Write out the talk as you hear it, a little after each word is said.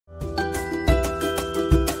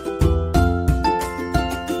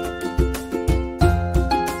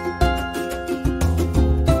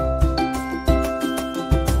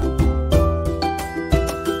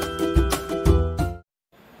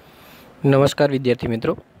નમસ્કાર વિદ્યાર્થી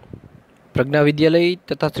મિત્રો, પ્રજ્ઞા વિદ્યાલય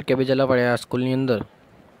તથા શ્રી KBZalavadiya સ્કૂલની અંદર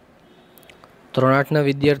ધોરણ 8ના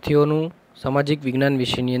વિદ્યાર્થીઓનું સામાજિક વિજ્ઞાન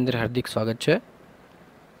વિષયની અંદર હાર્દિક સ્વાગત છે।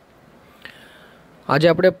 આજે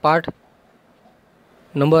આપણે પાઠ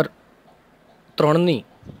નંબર 3ની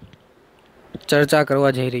ચર્ચા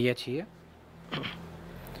કરવા જઈ રહ્યા છીએ।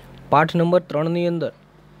 પાઠ નંબર 3ની અંદર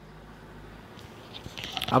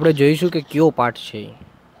આપણે જોઈશું કે કયો પાઠ છે।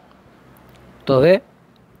 તો હવે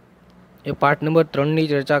એ પાઠ નંબર 3ની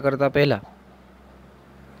ચર્ચા કરતાં પહેલાં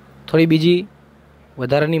થોડી બીજી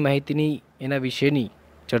વધારાની માહિતીની એના વિશેની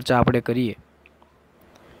ચર્ચા આપણે કરીએ।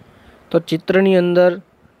 તો ચિત્રની અંદર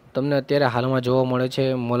તમને અત્યારે હાલમાં જોવા મળે છે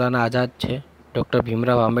મૌલાના આઝાદ છે, ડૉક્ટર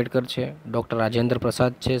ભીમરાવ આંબેડકર છે, ડૉક્ટર રાજેન્દ્ર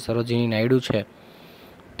પ્રસાદ છે, સરોજિની નાયડુ છે,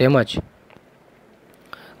 તેમજ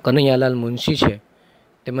કનૈયાલાલ મુનશી છે,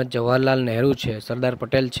 તેમજ જવાહરલાલ નહેરુ છે, સરદાર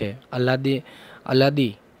પટેલ છે,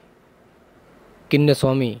 અલ્લાદી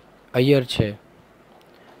કિન્નસ્વામી અય્યર છે।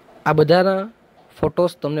 આ બધાના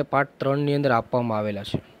ફોટોસ તમને પાઠ 3ની અંદર આપવામાં આવેલા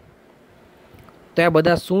છે। તો આ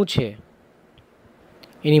બધા શું છે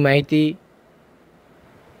એની માહિતી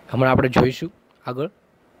હમણાં આપણે જોઈશું આગળ।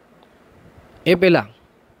 એ પહેલાં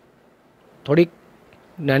થોડીક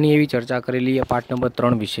નાની એવી ચર્ચા કરી લઈએ પાઠ નંબર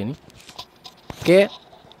 3 વિશેની કે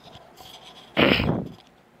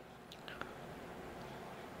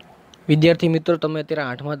વિદ્યાર્થી મિત્રો, તમે અત્યારે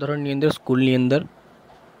 8મા ધોરણની અંદર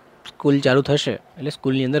સ્કૂલ ચાલુ થશે એટલે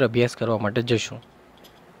સ્કૂલની અંદર અભ્યાસ કરવા માટે જશો।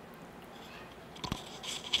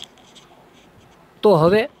 તો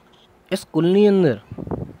હવે એ સ્કૂલની અંદર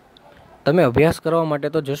તમે અભ્યાસ કરવા માટે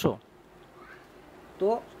તો જશો, તો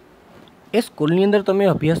એ સ્કૂલની અંદર તમે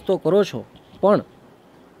અભ્યાસ તો કરો છો, પણ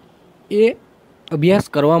એ અભ્યાસ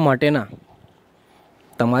કરવા માટેના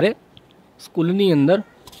તમારે સ્કૂલની અંદર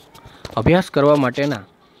અભ્યાસ કરવા માટેના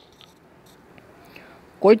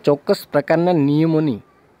કોઈ ચોક્કસ પ્રકારના નિયમોની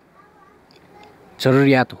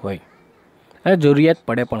જરૂરિયાત હોય અને જરૂરિયાત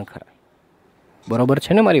પડે પણ ખરા। બરાબર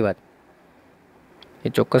છે ને મારી વાત? એ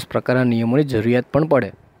ચોક્કસ પ્રકારના નિયમોની જરૂરિયાત પણ પડે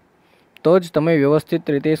તો જ તમે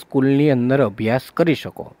વ્યવસ્થિત રીતે સ્કૂલની અંદર અભ્યાસ કરી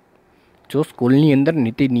શકો। જો સ્કૂલની અંદર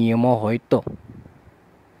નીતિ નિયમો હોય તો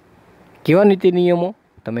કેવા નીતિ નિયમો?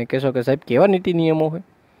 તમે કહેશો કે સાહેબ કેવા નીતિ નિયમો હોય?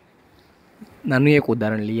 નાનું એક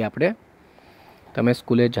ઉદાહરણ લઈએ આપણે। તમે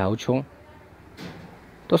સ્કૂલે જાઓ છો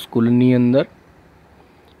તો સ્કૂલની અંદર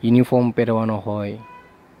યુનિફોર્મ પહેરવાનો હોય,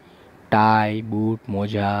 ટાઈ, બૂટ,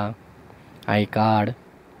 મોજા, આઈ કાર્ડ,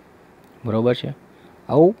 બરાબર છે,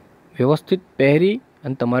 આવું વ્યવસ્થિત પહેરી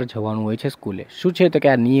અને તમારે જવાનું હોય છે સ્કૂલે। શું છે તો કે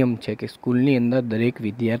આ નિયમ છે કે સ્કૂલની અંદર દરેક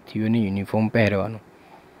વિદ્યાર્થીઓને યુનિફોર્મ પહેરવાનું।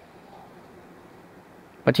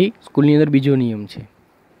 પછી સ્કૂલની અંદર બીજો નિયમ છે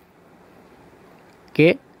કે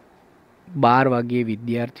 12 વાગ્યે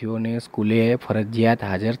વિદ્યાર્થીઓને સ્કૂલે ફરજિયાત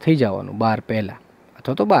હાજર થઈ જવાનું, 12 પહેલાં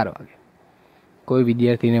અથવા તો 12 વાગે। કોઈ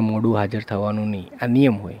વિદ્યાર્થીને મોડું હાજર થવાનું નહીં, આ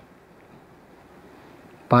નિયમ હોય।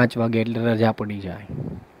 5 વાગે એટલે રજા પડી જાય।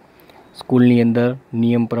 સ્કૂલની અંદર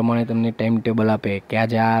નિયમ પ્રમાણે તમને ટાઈમ ટેબલ આપે કે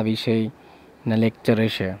આજે આ વિષયના લેક્ચર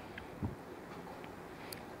હશે,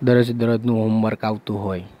 દરરોજનું હોમવર્ક આવતું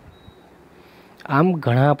હોય। આમ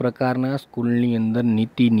ઘણા પ્રકારના સ્કૂલની અંદર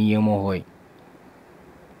નીતિ નિયમો હોય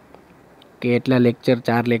કે એટલા લેક્ચર,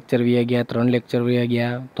 4 લેક્ચર વયા ગયા, 3 લેક્ચર વયા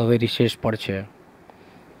ગયા તો હવે રિસેસ પડશે,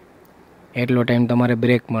 એટલો ટાઈમ તમારે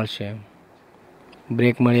બ્રેક મળશે,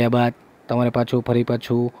 બ્રેક મળ્યા બાદ તમારે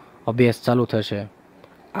પાછું અભ્યાસ ચાલુ થશે।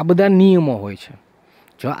 આ બધા નિયમો હોય છે।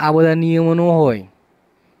 જો આ બધા નિયમો ન હોય,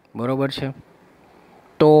 બરાબર છે,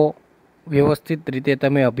 તો વ્યવસ્થિત રીતે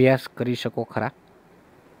તમે અભ્યાસ કરી શકો ખરા?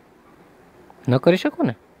 ન કરી શકો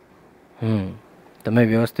ને? તમે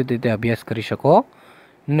વ્યવસ્થિત રીતે અભ્યાસ કરી શકો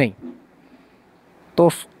નહીં। તો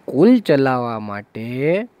સ્કૂલ ચલાવવા માટે,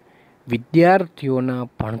 વિદ્યાર્થીઓના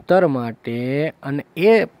ભણતર માટે અને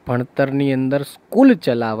એ ભણતરની અંદર સ્કૂલ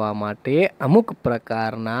ચલાવવા માટે અમુક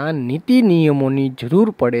પ્રકારના નીતિ નિયમોની જરૂર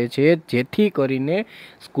પડે છે, જેથી કરીને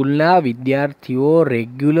સ્કૂલના વિદ્યાર્થીઓ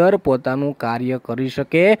રેગ્યુલર પોતાનું કાર્ય કરી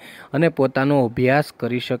શકે અને પોતાનો અભ્યાસ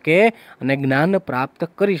કરી શકે અને જ્ઞાન પ્રાપ્ત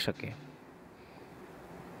કરી શકે।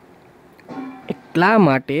 એટલા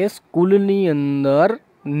માટે સ્કૂલની અંદર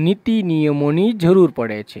નીતિ નિયમોની જરૂર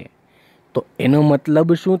પડે છે। તો એનો મતલબ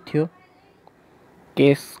શું થયો કે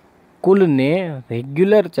સ્કૂલને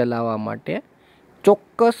રેગ્યુલર ચલાવવા માટે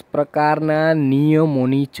ચોક્કસ પ્રકારના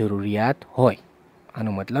નિયમોની જરૂરિયાત હોય।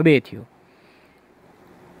 આનો મતલબ એ થયો,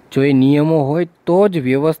 જો એ નિયમો હોય તો જ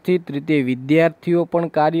વ્યવસ્થિત રીતે વિદ્યાર્થીઓ પણ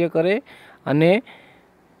કાર્ય કરે અને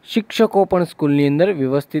શિક્ષકો પણ સ્કૂલની અંદર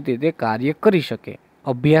વ્યવસ્થિત રીતે કાર્ય કરી શકે,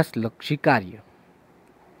 અભ્યાસલક્ષી કાર્ય।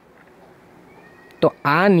 તો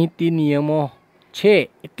આ નીતિ નિયમો છે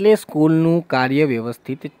એટલે સ્કૂલનું કાર્ય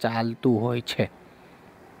વ્યવસ્થિત ચાલતું હોય છે।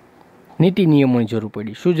 નીતિ નિયમોની જરૂર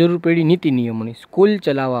પડી. શું જરૂર પડી? નીતિ નિયમોની. સ્કૂલ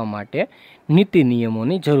ચલાવવા માટે નીતિ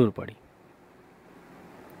નિયમોની જરૂર પડી.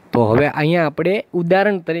 તો હવે અહીંયા આપણે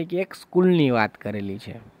ઉદાહરણ તરીકે એક સ્કૂલની વાત કરેલી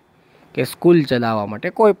છે કે સ્કૂલ ચલાવવા માટે,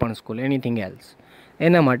 કોઈ પણ સ્કૂલ, એનીથિંગ એલ્સ,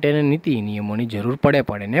 એના માટે નીતિ નિયમોની જરૂર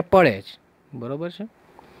પડે ને પડે જ. બરાબર છે?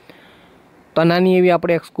 તો નાની એવી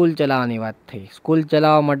આપણે એક સ્કૂલ ચલાવવાની વાત થઈ. સ્કૂલ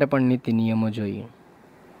ચલાવવા માટે પણ નીતિ નિયમો જોઈએ.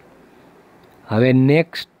 હવે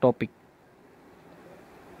નેક્સ્ટ ટોપિક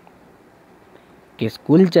કે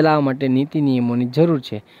સ્કૂલ ચલાવવા માટે નીતિ નિયમોની જરૂર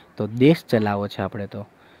છે, તો દેશ ચલાવવો છે આપણે, તો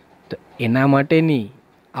એના માટેની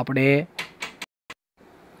આપણે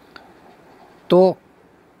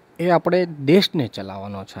દેશને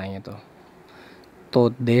ચલાવવાનો છે અહીંયા. તો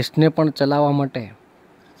દેશને પણ ચલાવવા માટે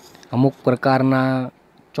અમુક પ્રકારના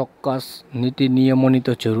ચોક્કસ નીતિ નિયમોની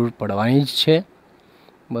તો જરૂર પડવાની જ છે.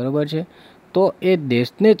 બરાબર છે? તો એ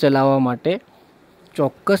દેશને ચલાવવા માટે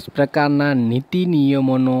ચોક્કસ પ્રકારના નીતિ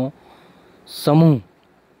નિયમોનો સમૂહ,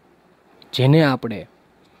 જેને આપણે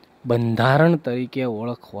બંધારણ તરીકે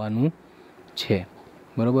ઓળખવાનું છે.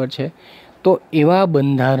 બરાબર છે? તો એવા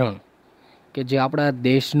બંધારણ કે જે આપણા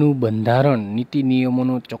દેશનું બંધારણ, નીતિ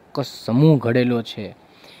નિયમોનો ચોક્કસ સમૂહ ઘડેલો છે,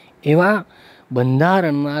 એવા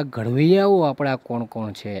બંધારણના ઘડવૈયાઓ આપણા કોણ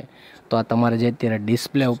કોણ છે? તો આ તમારે જે અત્યારે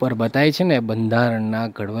ડિસ્પ્લે ઉપર બતાય છે ને, બંધારણના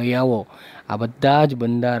ઘડવૈયાઓ, આ બધા જ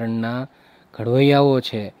બંધારણના ઘડવૈયાઓ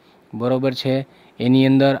છે. બરાબર છે? એની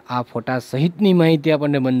અંદર આ ફોટા સહિતની માહિતી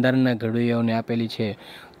આપણને બંધારણના ઘડવૈયાઓને આપેલી છે.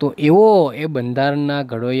 તો એ બંધારણના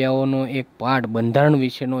ઘડવૈયાઓનો એક પાઠ, બંધારણ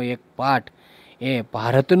વિશેનો એક પાઠ, એ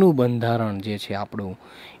ભારતનું બંધારણ જે છે આપણું,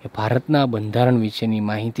 એ ભારતના બંધારણ વિશેની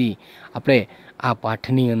માહિતી આપણે આ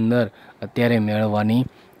પાઠની અંદર અત્યારે મેળવવાની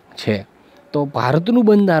છે. તો ભારતનું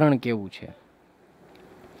બંધારણ કેવું છે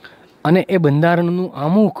અને એ બંધારણનું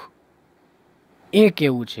આમુખ એ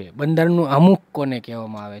કેવું છે, બંધારણનું આમુખ કોને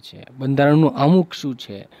કહેવામાં આવે છે, બંધારણનું આમુખ શું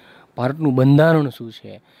છે, ભારતનું બંધારણ શું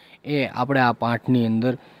છે, એ આપણે આ પાઠની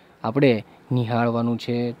અંદર આપણે નિહાળવાનું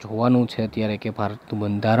છે, જોવાનું છે અત્યારે કે ભારતનું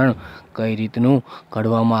બંધારણ કઈ રીતનું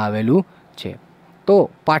ઘડવામાં આવેલું છે. તો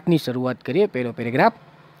પાઠની શરૂઆત કરીએ. પહેલો પેરેગ્રાફ.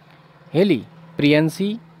 હેલી,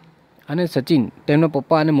 પ્રિયાંશી અને સચિન તેમના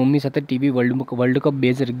પપ્પા અને મમ્મી સાથે TV world cup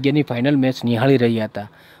 2011ની final match નિહાળી રહ્યા હતા.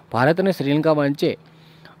 ભારત અને શ્રીલંકા વચ્ચે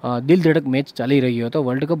દિલધડક મેચ ચાલી રહ્યો હતો.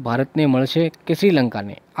 વર્લ્ડ કપ ભારતને મળશે કે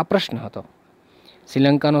શ્રીલંકાને? આ પ્રશ્ન હતો.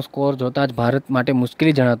 શ્રીલંકાનો સ્કોર જોતાં જ ભારત માટે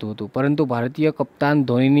મુશ્કેલી જણાતું હતું, પરંતુ ભારતીય કપ્તાન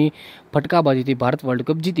ધોનીની ફટકાબાજીથી ભારત વર્લ્ડ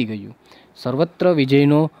કપ જીતી ગયું. સર્વત્ર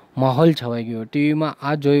વિજયનો માહોલ છવાઈ ગયો. ટીવીમાં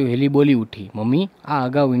આ જોયું હેલી બોલી ઉઠી, મમ્મી, આ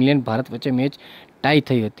અગાઉ ઇંગ્લેન્ડ ભારત વચ્ચે મેચ ટાઈ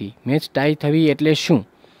થઈ હતી. મેચ ટાઈ થવી એટલે શું?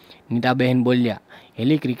 નીતાબહેન બોલ્યા,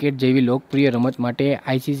 હેલી, ક્રિકેટ જેવી લોકપ્રિય રમત માટે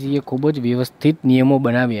આઈસીસીએ ખૂબ જ વ્યવસ્થિત નિયમો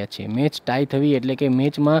બનાવ્યા છે. મેચ ટાઈ થવી એટલે કે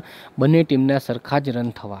મેચમાં બંને ટીમના સરખા જ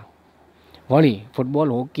રન થવા. વળી ફૂટબોલ,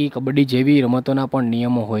 હોકી, કબડ્ડી જેવી રમતોના પણ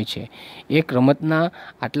નિયમો હોય છે. એક રમતના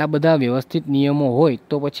આટલા બધા વ્યવસ્થિત નિયમો હોય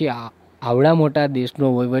તો પછી આવડા મોટા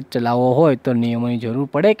દેશનો વહીવટ ચલાવવો હોય તો નિયમોની જરૂર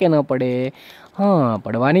પડે કે ન પડે? હા,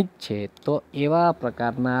 પડવાની જ છે. તો એવા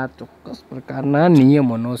પ્રકારના ચોક્કસ પ્રકારના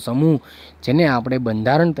નિયમોનો સમૂહ, જેને આપણે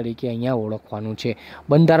બંધારણ તરીકે અહીંયા ઓળખવાનું છે.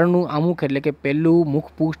 બંધારણનું આમુખ એટલે કે પહેલું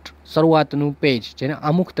મુખપૃષ્ઠ, શરૂઆતનું પેજ, જેને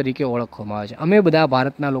આમુખ તરીકે ઓળખવામાં આવે છે. અમે બધા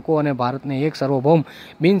ભારતના લોકો અને ભારતને એક સાર્વભૌમ,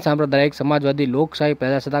 બિનસાંપ્રદાયિક, સમાજવાદી, લોકશાહી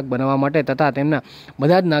પ્રજાસત્તાક બનાવવા માટે તથા તેમના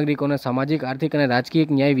બધા જ નાગરિકોને સામાજિક, આર્થિક અને રાજકીય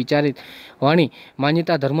ન્યાય, વિચારી, વાણી,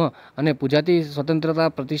 માન્યતા, ધર્મ અને પૂજાતી સ્વતંત્રતા,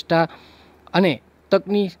 પ્રતિષ્ઠા અને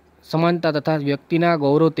તકની સમાનતા તથા વ્યક્તિના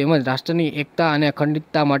ગૌરવ તેમજ રાષ્ટ્રની એકતા અને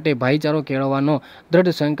અખંડિતતા માટે ભાઈચારો કેળવવાનો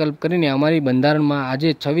દ્રઢ સંકલ્પ કરીને અમારી બંધારણમાં આજે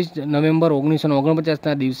 26 નવેમ્બર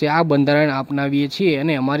 1949ના દિવસે આ બંધારણ અપનાવીએ છીએ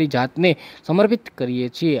અને અમારી જાતને સમર્પિત કરીએ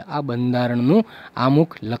છીએ. આ બંધારણનું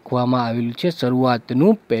આમુખ લખવામાં આવેલું છે,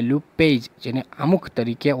 શરૂઆતનું પહેલું પેજ, જેને આમુખ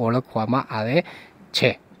તરીકે ઓળખવામાં આવે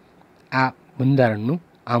છે. આ બંધારણનું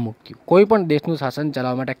આમુખ થયું. કોઈ પણ દેશનું શાસન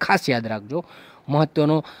ચલાવવા માટે ખાસ યાદ રાખજો,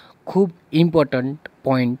 મહત્વનો ખૂબ ઇમ્પોર્ટન્ટ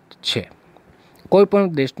પોઈન્ટ છે. કોઈ પણ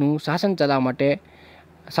દેશનું શાસન ચલાવવા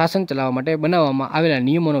માટે બનાવવામાં આવેલા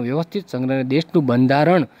નિયમોનો વ્યવસ્થિત સંગ્રહને દેશનું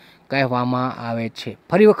બંધારણ કહેવામાં આવે છે.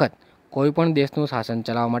 ફરી વખત, કોઈ પણ દેશનું શાસન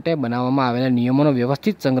ચલાવવા માટે બનાવવામાં આવેલા નિયમોનો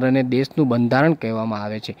વ્યવસ્થિત સંગ્રહને દેશનું બંધારણ કહેવામાં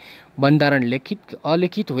આવે છે. બંધારણ લેખિત કે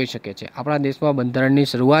અલિખિત હોઈ શકે છે. આપણા દેશમાં બંધારણની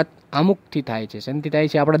શરૂઆત આમુખથી થાય છે. શેનાથી થાય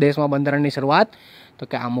છે આપણા દેશમાં બંધારણની શરૂઆત? તો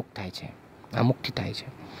કે આમુખ થાય છે, આમુખથી થાય છે.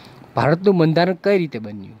 ભારતનું બંધારણ કઈ રીતે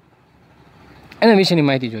બન્યું એના વિશેની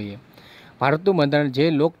માહિતી જોઈએ. ભારતનું બંધારણ જે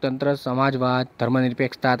લોકતંત્ર, સમાજવાદ,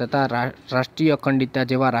 ધર્મનિરપેક્ષતા તથા રાષ્ટ્રીય અખંડિતતા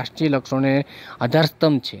જેવા રાષ્ટ્રીય લક્ષણોને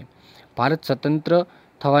આધારસ્તંભ છે. ભારત સ્વતંત્ર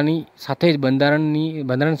થવાની સાથે જ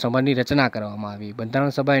બંધારણ સભાની રચના કરવામાં આવી.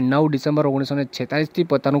 બંધારણ સભાએ 9 ડિસેમ્બર 1946થી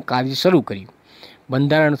પોતાનું કાર્ય શરૂ કર્યું.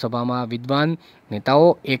 બંધારણ સભામાં વિદ્વાન નેતાઓ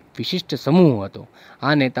એક વિશિષ્ટ સમૂહ હતો.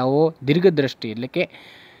 આ નેતાઓ દીર્ઘદ્રષ્ટિ એટલે કે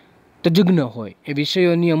તજજ્ઞ હોય, એ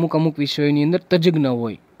વિષયોની અમુક વિષયોની અંદર તજજ્ઞ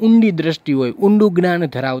હોય, ઊંડી દ્રષ્ટિ હોય, ઊંડું જ્ઞાન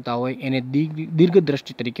ધરાવતા હોય, એને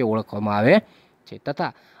દીર્ઘદ્રષ્ટિ તરીકે ઓળખવામાં આવે છે.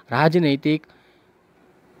 તથા રાજનૈતિક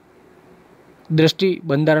દ્રષ્ટિ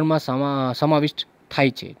બંધારણમાં સમાવિષ્ટ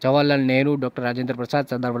થાય છે. જવાહરલાલ નહેરુ, ડૉક્ટર રાજેન્દ્ર પ્રસાદ,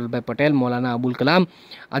 સરદાર વલ્લભભાઈ પટેલ, મૌલાના અબુલ કલામ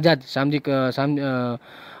આઝાદ,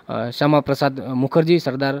 શ્યામા પ્રસાદ મુખર્જી,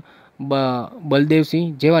 સરદાર બલદેવસિંહ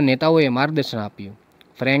જેવા નેતાઓએ માર્ગદર્શન આપ્યું.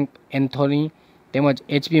 ફ્રેન્ક એન્થોની તેમજ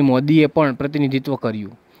HP મોદીએ પણ પ્રતિનિધિત્વ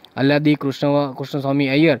કર્યું. અલ્લાદી કૃષ્ણસ્વામી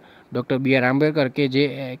અય્યર, ડૉક્ટર BR આંબેડકર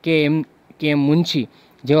કે એમ મુનશી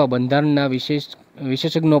જેવા બંધારણના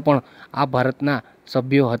વિશેષજ્ઞો પણ આ ભારતના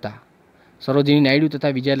સભ્યો હતા. સરોજિની નાયડુ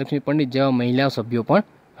તથા વિજયલક્ષ્મી પંડિત જેવા મહિલા સભ્યો પણ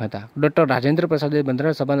હતા. ડૉક્ટર રાજેન્દ્ર પ્રસાદે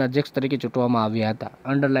બંધારણ સભાના અધ્યક્ષ તરીકે ચૂંટવામાં આવ્યા હતા.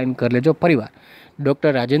 અંડરલાઇન કરી લેજો ફરીવાર.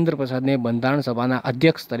 ડૉક્ટર રાજેન્દ્ર પ્રસાદને બંધારણ સભાના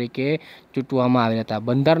અધ્યક્ષ તરીકે ચૂંટવામાં આવ્યા હતા.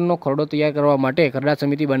 બંધારણનો ખરડો તૈયાર કરવા માટે ખરડા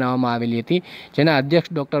સમિતિ બનાવવામાં આવેલી હતી, જેના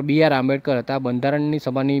અધ્યક્ષ ડૉક્ટર BR આંબેડકર હતા. બંધારણની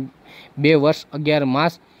સભાની 2 વર્ષ 11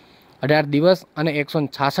 માસ 18 દિવસ અને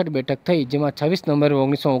 166 બેઠક થઈ, જેમાં 26 નવેમ્બર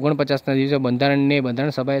 1949ના દિવસે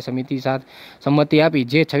બંધારણ સભાએ સંમતિ આપી,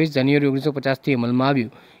 જે 26 જાન્યુઆરી 1950થી અમલમાં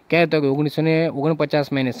આવ્યું. કહેતો કે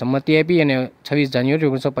 1949માં એને સંમતિ આપી અને 26 જાન્યુઆરી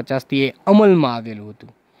 1950થી એ અમલમાં આવેલું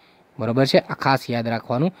હતું. બરાબર છે, આ ખાસ યાદ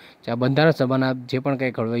રાખવાનું. આ બંધારણ સભાના જે પણ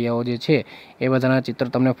કંઈ ઘડવૈયાઓ જે છે એ બધાના ચિત્ર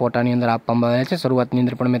તમને ફોટાની અંદર આપવામાં આવ્યા છે. શરૂઆતની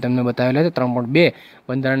અંદર પણ મેં તમને બતાવેલા છે. 3.2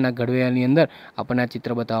 બંધારણના ઘડવૈયાની અંદર આપણને આ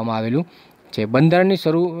ચિત્ર બતાવવામાં આવેલું છે. બંધારણની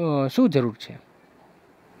શું જરૂર છે?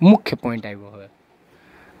 મુખ્ય પોઈન્ટ આવ્યો. હવે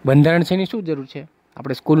બંધારણ છે એની શું જરૂર છે?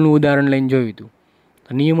 આપણે સ્કૂલનું ઉદાહરણ લઈને જોયું હતું. તો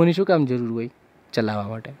નિયમોની શું કામ જરૂર હોય? ચલાવવા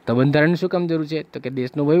માટે. તો બંધારણની શું કામ જરૂર છે? તો કે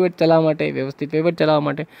દેશનો વહીવટ ચલાવવા માટે, વ્યવસ્થિત વહીવટ ચલાવવા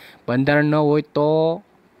માટે. બંધારણ ન હોય તો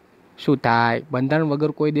શું થાય? બંધારણ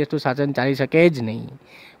વગર કોઈ દેશનું શાસન ચાલી શકે જ નહીં.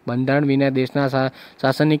 બંધારણ વિના દેશના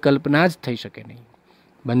શાસનની કલ્પના જ થઈ શકે નહીં.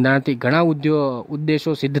 બંધારણથી ઘણા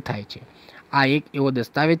ઉદ્દેશો સિદ્ધ થાય છે. આ એક એવો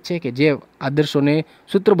દસ્તાવેજ છે કે જે આદર્શોને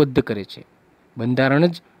સૂત્રબદ્ધ કરે છે. બંધારણ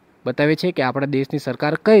જ બતાવે છે કે આપણા દેશની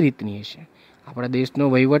સરકાર કઈ રીતની હશે, આપણા દેશનો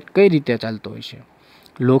વહીવટ કઈ રીતે ચાલતો હશે.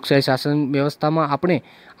 લોકશાહી શાસન વ્યવસ્થામાં આપણે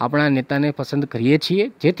આપણા નેતાને પસંદ કરીએ છીએ,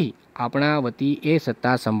 જેથી આપણા વતી એ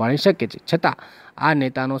સત્તા સંભાળી શકે છે. છતાં આ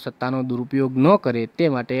નેતાનો સત્તાનો દુરુપયોગ ન કરે તે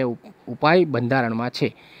માટે ઉપાય બંધારણમાં છે.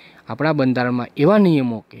 આપણા બંધારણમાં એવા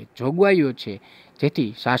નિયમો કે જોગવાઈઓ છે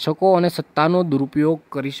જેથી શાસકો અને સત્તાનો દુરુપયોગ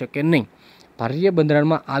કરી શકે નહીં. ભારતીય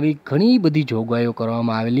બંધારણમાં આવી ઘણી બધી જોગવાઈઓ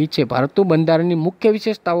કરવામાં આવેલી છે. ભારતનું બંધારણની મુખ્ય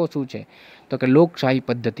વિશેષતાઓ શું છે? તો કે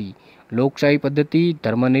લોકશાહી પદ્ધતિ,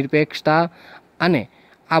 ધર્મનિરપેક્ષતા અને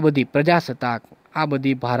આ બધી પ્રજાસત્તાક, આ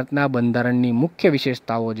બધી ભારતના બંધારણની મુખ્ય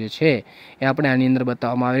વિશેષતાઓ જે છે એ આપણે આની અંદર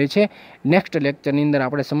બતાવવામાં આવેલી છે. નેક્સ્ટ લેક્ચરની અંદર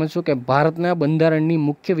આપણે સમજશું કે ભારતના બંધારણની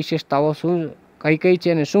મુખ્ય વિશેષતાઓ કઈ છે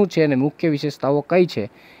અને શું છે, અને મુખ્ય વિશેષતાઓ કઈ છે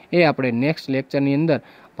એ આપણે નેક્સ્ટ લેક્ચરની અંદર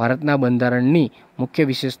ભારતના બંધારણની મુખ્ય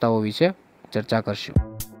વિશેષતાઓ વિશે ચર્ચા કરશું.